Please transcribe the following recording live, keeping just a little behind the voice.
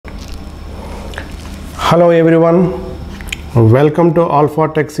Hello everyone, welcome to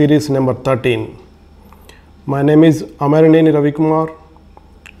Alphatech series number 13. My name is Amereneni Ravi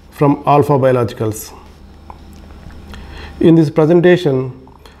from Alpha Biologicals. In this presentation,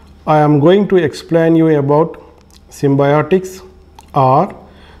 I am going to explain you about symbiotics or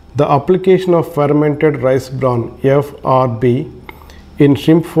the application of fermented rice bran FRB in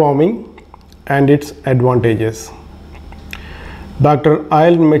shrimp farming and its advantages. Dr.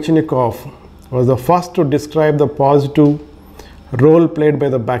 Mechnikov was the first to describe the positive role played by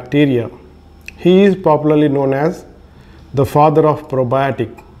the bacteria. He is popularly known as the father of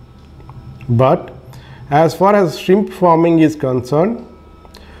probiotic. But as far as shrimp farming is concerned,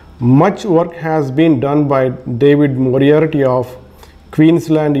 much work has been done by David Moriarty of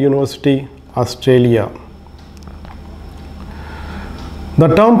Queensland University, Australia.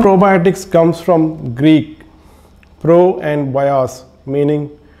 The term probiotics comes from Greek pro and bios,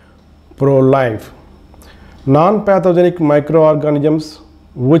 meaning pro-life, non-pathogenic microorganisms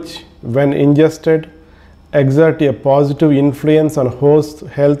which, when ingested, exert a positive influence on host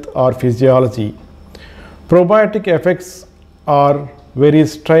health or physiology. Probiotic effects are very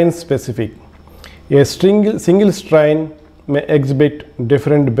strain-specific. A single strain may exhibit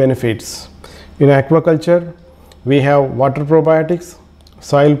different benefits. In aquaculture, we have water probiotics,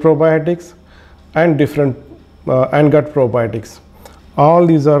 soil probiotics, and gut probiotics. All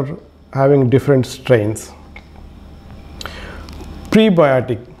these are having different strains.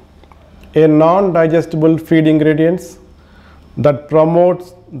 Prebiotic, a non-digestible feed ingredients that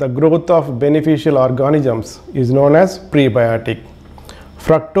promotes the growth of beneficial organisms, is known as prebiotic.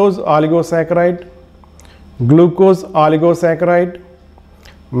 Fructose oligosaccharide, glucose oligosaccharide,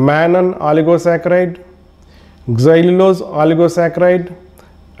 mannan oligosaccharide, xylulose oligosaccharide,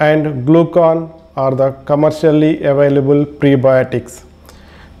 and glucan are the commercially available prebiotics.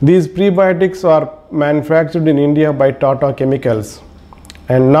 These prebiotics are manufactured in India by Tata Chemicals,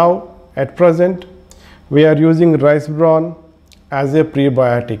 and now at present we are using rice bran as a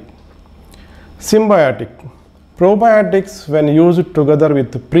prebiotic. Symbiotic. Probiotics, when used together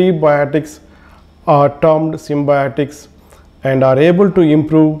with prebiotics, are termed symbiotics and are able to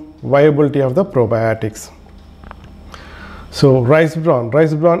improve viability of the probiotics. So rice bran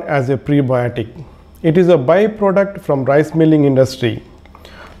as a prebiotic. It is a byproduct from rice milling industry,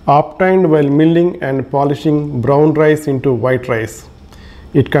 obtained while milling and polishing brown rice into white rice.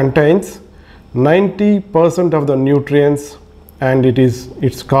 It contains 90% of the nutrients and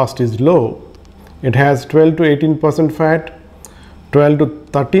its cost is low. It has 12 to 18% fat, 12 to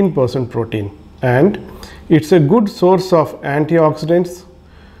 13% protein, and it's a good source of antioxidants,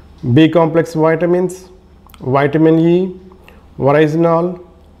 B complex vitamins, vitamin E, virizinol,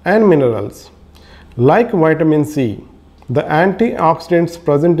 and minerals. Like vitamin C, the antioxidants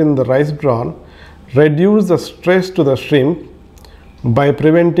present in the rice bran reduce the stress to the shrimp by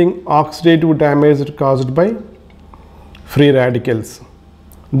preventing oxidative damage caused by free radicals.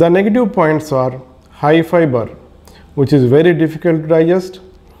 The negative points are high fiber, which is very difficult to digest,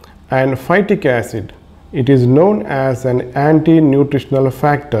 and phytic acid. It is known as an anti-nutritional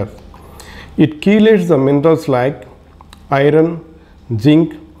factor. It chelates the minerals like iron,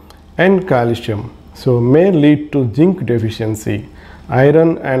 zinc, and calcium, so may lead to zinc deficiency.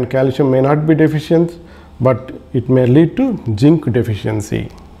 Iron and calcium may not be deficient, but it may lead to zinc deficiency.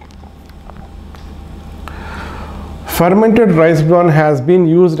 Fermented rice bran has been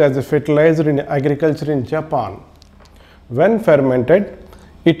used as a fertilizer in agriculture in Japan. When fermented,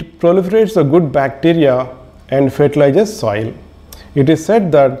 it proliferates the good bacteria and fertilizes soil. It is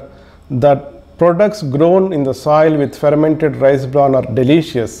said that products grown in the soil with fermented rice bran are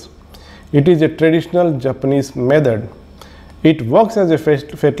delicious. It is a traditional Japanese method. It works as a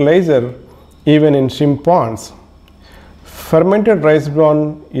fertilizer even in shrimp ponds. Fermented rice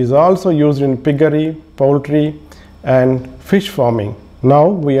bran is also used in piggery, poultry, and fish farming. Now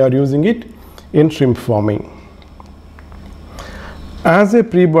we are using it in shrimp farming. As a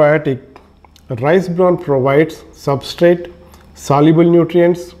prebiotic, rice bran provides substrate, soluble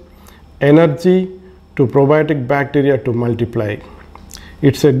nutrients, energy to probiotic bacteria to multiply.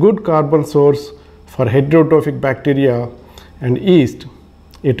 It's a good carbon source for heterotrophic bacteria and yeast.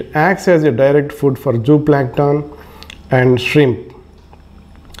 It acts as a direct food for zooplankton and shrimp.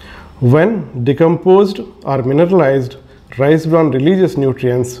 When decomposed or mineralized, rice bran releases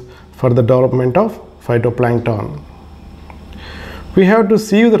nutrients for the development of phytoplankton. We have to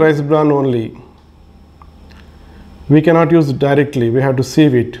sieve the rice bran only. We cannot use it directly, we have to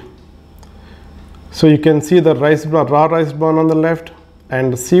sieve it. So you can see the raw rice bran on the left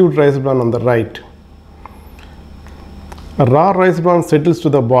and sieved rice bran on the right. A raw rice bran settles to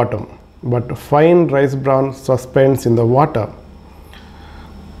the bottom. but fine rice bran suspends in the water.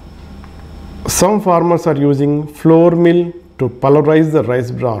 Some farmers are using flour mill to pulverize the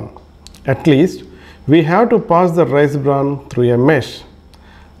rice bran. At least we have to pass the rice bran through a mesh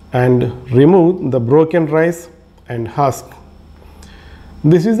and remove the broken rice and husk.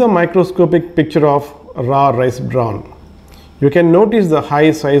 This is the microscopic picture of raw rice bran. You can notice the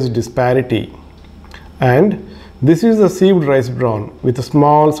high size disparity. And this is the sieved rice bran with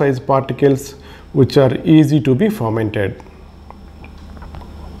small size particles which are easy to be fermented.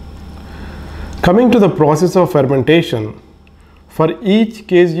 Coming to the process of fermentation, for each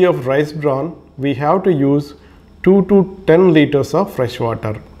kg of rice bran, we have to use 2 to 10 liters of fresh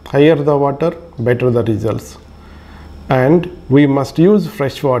water. Higher the water, better the results. And we must use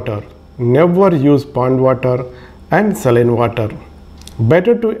fresh water. Never use pond water and saline water.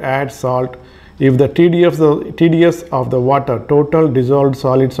 Better to add salt if the TDS of the water, total dissolved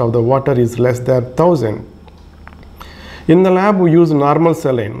solids of the water, is less than 1000. In the lab we use normal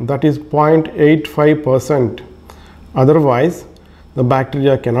saline, that is 0.85%. Otherwise the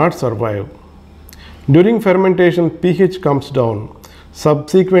bacteria cannot survive. During fermentation pH comes down.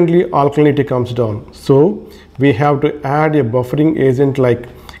 Subsequently alkalinity comes down. So we have to add a buffering agent like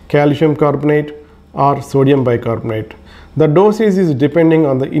calcium carbonate or sodium bicarbonate. The dosage is depending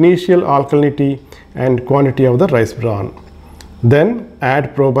on the initial alkalinity and quantity of the rice bran. Then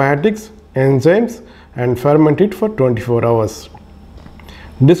add probiotics, enzymes and ferment it for 24 hours.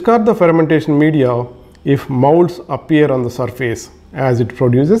 Discard the fermentation media if molds appear on the surface, as it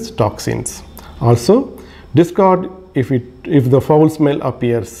produces toxins. Also discard if the foul smell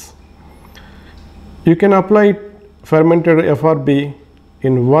appears. You can apply fermented FRB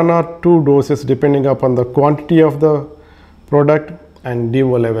in 1 or 2 doses depending upon the quantity of the product and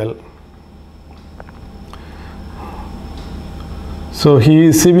DO level. So he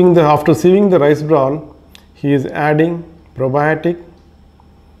is sieving after sieving the rice bran, he is adding probiotic,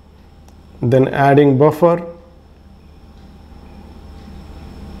 then adding buffer,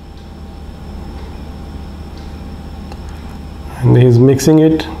 and he is mixing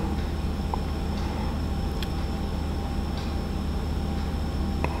it.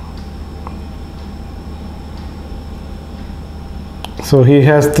 So he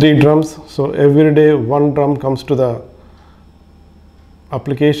has 3 drums, so every day 1 drum comes to the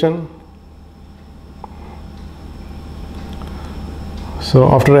application.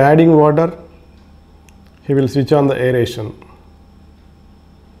 So after adding water, he will switch on the aeration.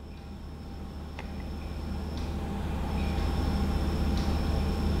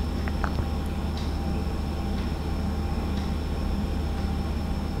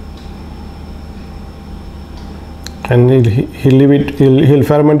 And he'll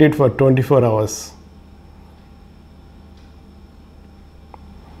ferment it for 24 hours.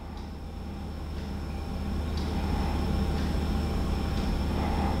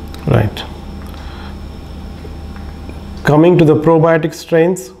 Right. Coming to the probiotic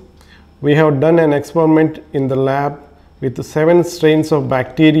strains, we have done an experiment in the lab with 7 strains of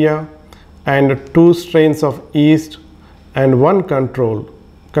bacteria and 2 strains of yeast and 1 control.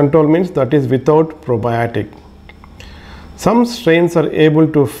 Control means that is without probiotic. Some strains are able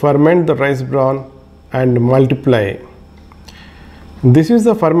to ferment the rice bran and multiply. This is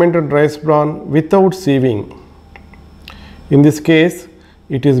the fermented rice bran without sieving. In this case,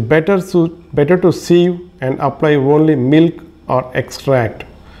 it is better to sieve and apply only milk or extract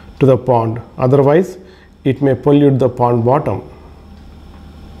to the pond. Otherwise, it may pollute the pond bottom.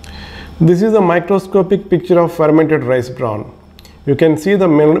 This is a microscopic picture of fermented rice bran. You can see the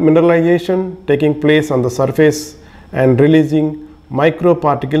mineralization taking place on the surface and releasing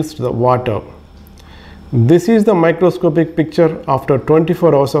microparticles to the water. This is the microscopic picture after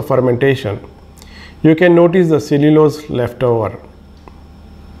 24 hours of fermentation. You can notice the cellulose left over.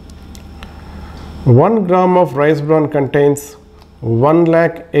 1 gram of rice bran contains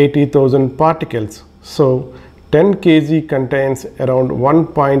 1,80,000 particles. So 10 kg contains around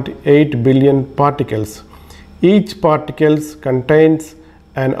 1.8 billion particles. Each particle contains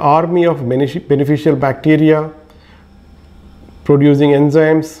an army of beneficial bacteria producing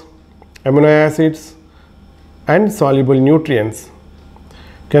enzymes, amino acids and soluble nutrients.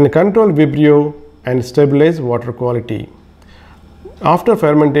 Can control Vibrio and stabilize water quality. After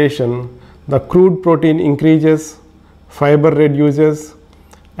fermentation, the crude protein increases, fiber reduces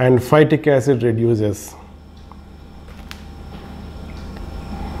and phytic acid reduces.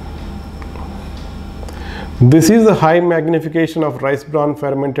 This is the high magnification of rice bran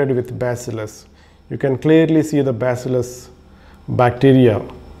fermented with bacillus. You can clearly see the bacillus bacteria.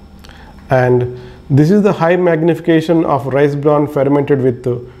 And this is the high magnification of rice bran fermented with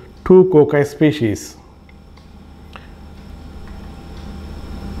 2 2 cocci species.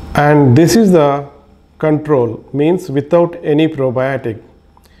 And this is the control, means without any probiotic.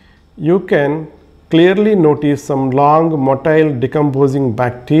 You can clearly notice some long motile decomposing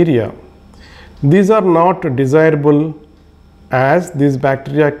bacteria. These are not desirable as these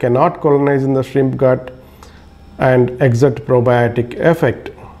bacteria cannot colonize in the shrimp gut and exert probiotic effect.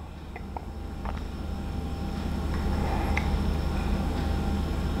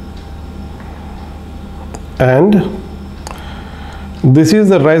 And this is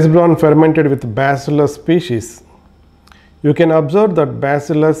the rice bran fermented with Bacillus species. You can observe that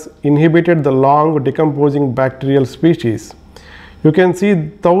Bacillus inhibited the long decomposing bacterial species. You can see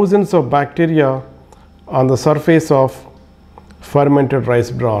thousands of bacteria on the surface of fermented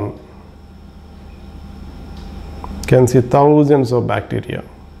rice bran. You can see thousands of bacteria.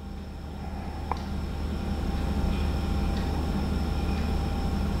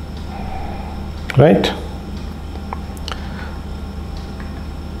 Right?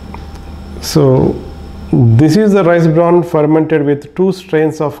 So this is the rice bran fermented with 2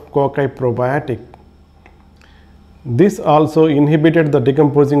 strains of cocci probiotic. This also inhibited the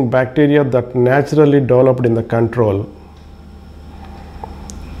decomposing bacteria that naturally developed in the control.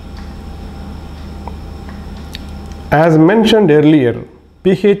 As mentioned earlier,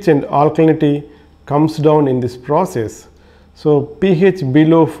 pH and alkalinity comes down in this process. So pH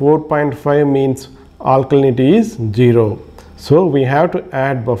below 4.5 means alkalinity is 0. So we have to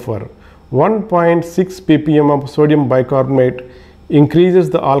add buffer. 1.6 ppm of sodium bicarbonate increases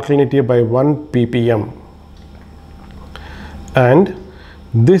the alkalinity by 1 ppm. And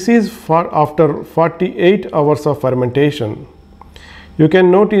this is for after 48 hours of fermentation. You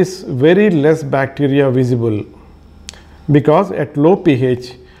can notice very less bacteria visible because at low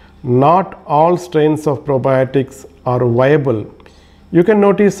pH not all strains of probiotics are viable. You can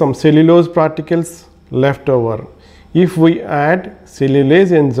notice some cellulose particles left over. If we add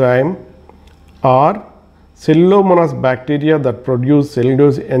cellulase enzyme or cellulomonas bacteria that produce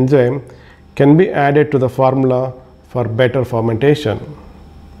cellulose enzyme can be added to the formula for better fermentation.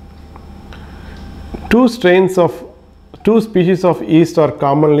 Two species of yeast are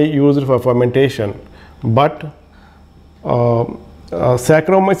commonly used for fermentation, but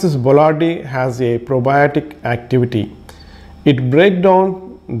Saccharomyces boulardii has a probiotic activity. It breaks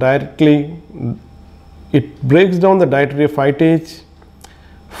down the dietary phytage,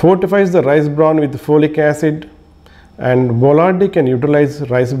 fortifies the rice bran with folic acid, and boulardii can utilize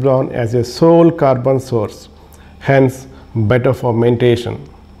rice bran as a sole carbon source, hence better fermentation.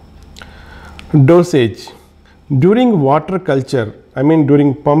 Dosage. During water culture,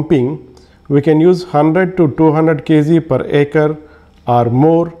 during pumping, we can use 100 to 200 kg per acre or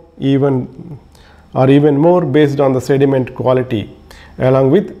more, even more based on the sediment quality,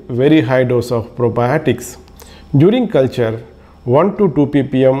 along with very high dose of probiotics. During culture, 1 to 2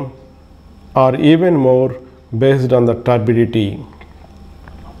 ppm or even more based on the turbidity.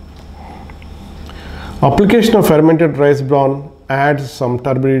 Application of fermented rice bran adds some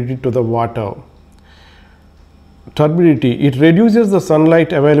turbidity to the water. Turbidity, it reduces the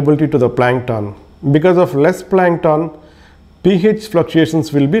sunlight availability to the plankton. Because of less plankton, pH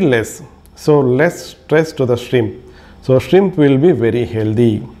fluctuations will be less, so less stress to the shrimp. So shrimp will be very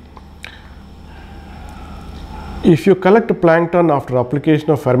healthy. If you collect plankton after application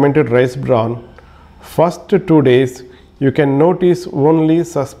of fermented rice bran, first 2 days you can notice only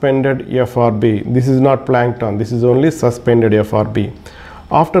suspended FRB. This is not plankton, this is only suspended FRB.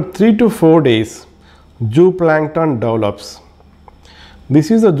 After 3 to 4 days, zooplankton develops.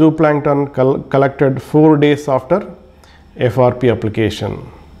 This is the zooplankton collected 4 days after FRP application.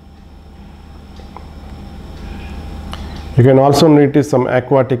 You can also notice some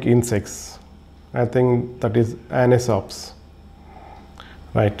aquatic insects. I think that is anisops.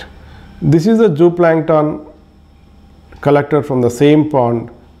 Right. This is the zooplankton collected from the same pond,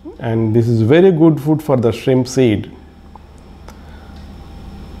 and this is very good food for the shrimp seed.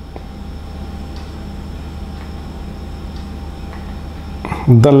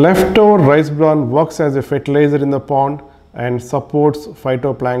 The leftover rice bran works as a fertilizer in the pond and supports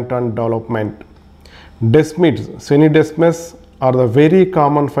phytoplankton development. Desmids, Senidesmes are the very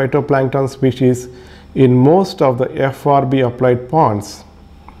common phytoplankton species in most of the FRB applied ponds.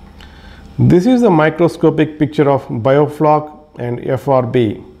 This is the microscopic picture of Biofloc and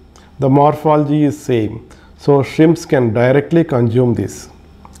FRB. The morphology is same, so shrimps can directly consume this.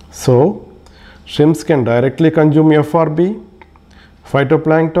 So shrimps can directly consume FRB,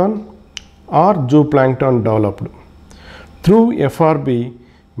 phytoplankton or zooplankton developed. Through FRB,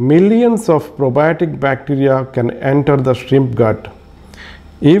 millions of probiotic bacteria can enter the shrimp gut.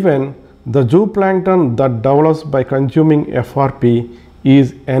 Even the zooplankton that develops by consuming FRB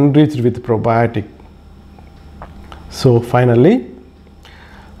is enriched with probiotic. So finally,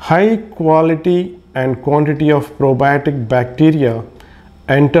 high quality and quantity of probiotic bacteria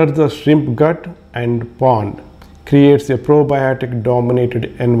enters the shrimp gut and pond, creates a probiotic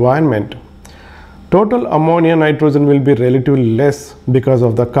dominated environment. Total ammonia nitrogen will be relatively less because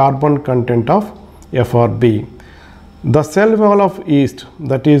of the carbon content of FRB. The cell wall of yeast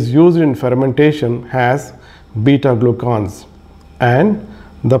that is used in fermentation has beta glucans, and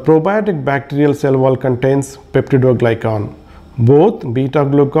the probiotic bacterial cell wall contains peptidoglycan. Both beta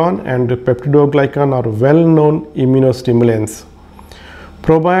glucan and peptidoglycan are well known immunostimulants.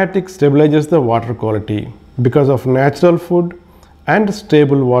 Probiotic stabilizes the water quality. Because of natural food and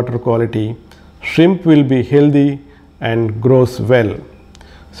stable water quality, shrimp will be healthy and grows well.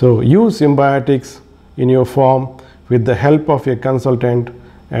 So use symbiotics in your farm with the help of a consultant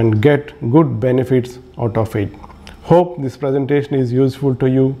and get good benefits out of it. Hope this presentation is useful to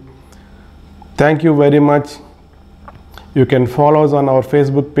you. Thank you very much. You can follow us on our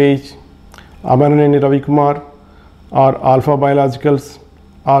Facebook page, Amereneni Ravi Kumar, or Alpha Biologicals,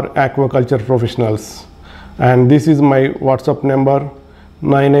 or Aquaculture Professionals. And this is my WhatsApp number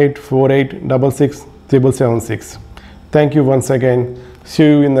 9848667776. Thank you once again. See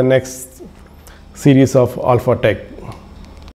you in the next series of Alphatech.